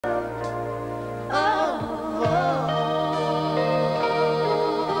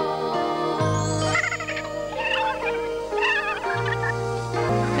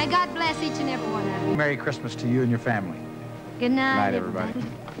Merry Christmas to you and your family. Good night, Good night, everybody.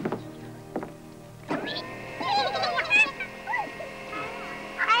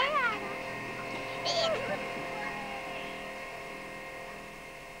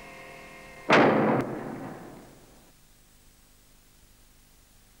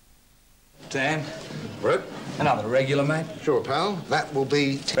 Dan? Brett? Another regular, mate? Sure, pal. That will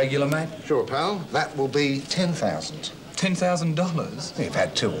be... Regular, mate? Sure, pal. That will be $10,000. $10,000? You've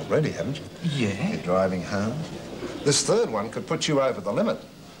had two already, haven't you? Yeah. You're driving home. This third one could put you over the limit.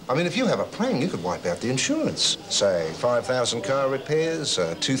 I mean, if you have a plane, you could wipe out the insurance. Say, 5,000 car repairs,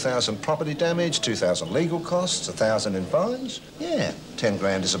 2,000 property damage, 2,000 legal costs, 1,000 in fines. Yeah, 10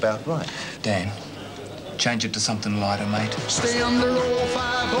 grand is about right. Dan, change it to something lighter, mate. Stay under all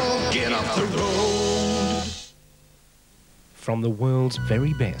 5 or get off the road. From the world's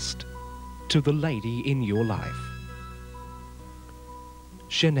very best to the lady in your life.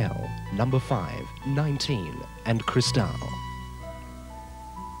 Chanel, number 5, 19, and Cristal.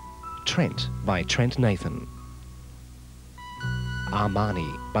 Trent by Trent Nathan.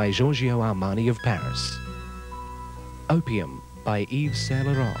 Armani by Giorgio Armani of Paris. Opium by Yves Saint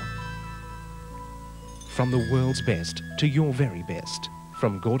Laurent. From the world's best to your very best.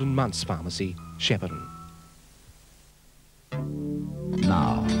 From Gordon Munt's Pharmacy, Shepparton.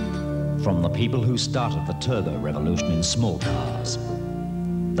 Now, from the people who started the turbo revolution in small cars.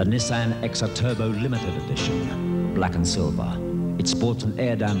 The Nissan Exa Turbo Limited Edition, black and silver. It sports an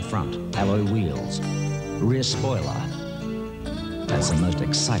air-dam front, alloy wheels, rear spoiler. That's the most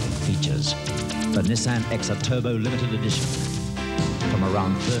exciting features. The Nissan Exa Turbo Limited Edition. From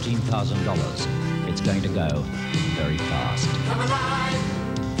around $13,000, it's going to go very fast. Come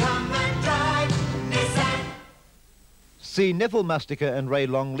alive, come and drive Nissan. See Neville Mustiker and Ray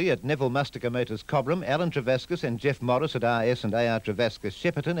Longley at Neville Mustiker Motors Cobram, Alan Travascus and Jeff Morris at RS and AR Travascus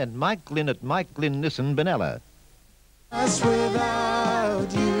Shepparton, and Mike Glynn at Mike Glynn Nissan Benalla.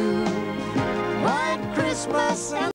 Without you, White Christmas and